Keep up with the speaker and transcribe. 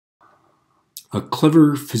A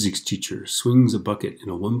clever physics teacher swings a bucket in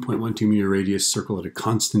a 1.12 meter radius circle at a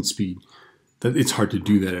constant speed. It's hard to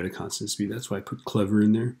do that at a constant speed. That's why I put clever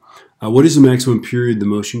in there. What is the maximum period the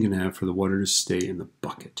motion can have for the water to stay in the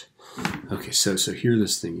bucket? Okay, so here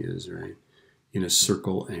this thing is, right, in a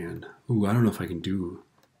circle, and I don't know if I can do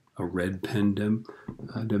a red pen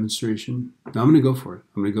demonstration. No, I'm going to go for it.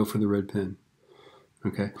 I'm going to go for the red pen.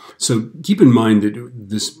 Okay, so keep in mind that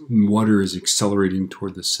this water is accelerating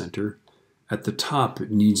toward the center. At the top,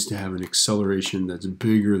 it needs to have an acceleration that's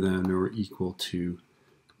bigger than or equal to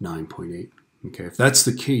 9.8. Okay, if that's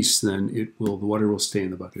the case, then the water will stay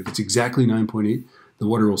in the bucket. If it's exactly 9.8, the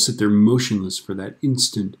water will sit there motionless for that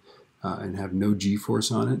instant and have no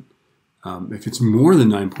g-force on it. If it's more than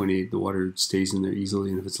 9.8, the water stays in there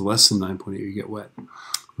easily, and if it's less than 9.8, you get wet.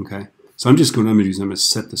 Okay, so I'm going to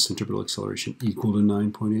set the centripetal acceleration equal to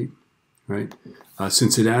 9.8, right?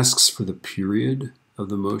 Since it asks for the period of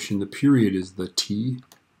the motion, the period is the t,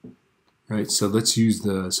 right? So let's use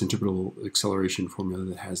the centripetal acceleration formula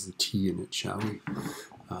that has the t in it, shall we?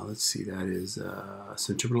 Let's see, that is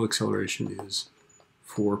centripetal acceleration is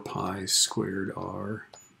 4 pi squared r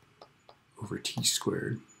over t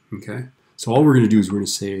squared. Okay, so all we're going to do is we're going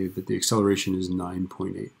to say that the acceleration is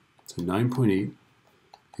 9.8. So 9.8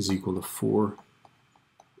 is equal to 4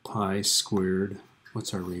 pi squared,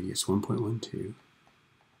 what's our radius? 1.12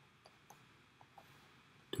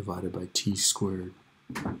 divided by t squared.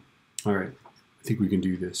 All right, I think we can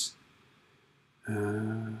do this.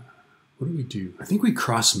 What do we do? I think we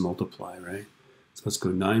cross multiply, right? So let's go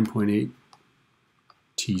 9.8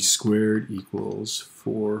 t squared equals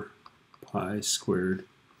 4 pi squared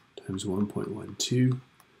times 1.12.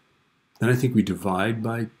 Then I think we divide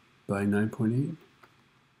by 9.8.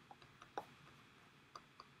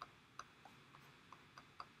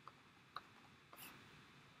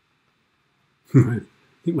 I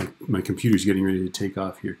think my computer's getting ready to take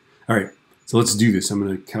off here. All right, so let's do this. I'm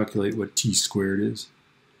going to calculate what t squared is.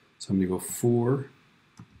 So I'm going to go 4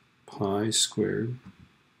 pi squared,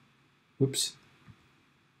 whoops,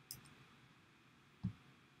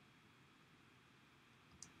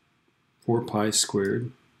 4 pi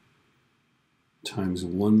squared times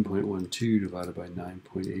 1.12 divided by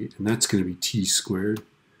 9.8, and that's going to be t squared.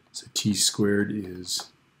 So t squared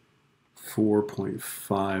is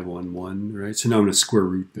 4.511, right? So now I'm going to square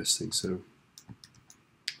root this thing. So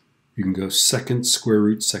you can go second square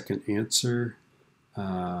root second answer,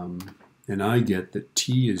 and I get that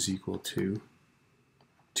t is equal to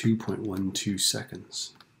 2.12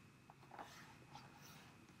 seconds.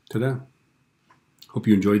 Ta-da! Hope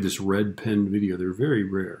you enjoyed this red pen video. They're very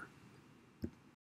rare.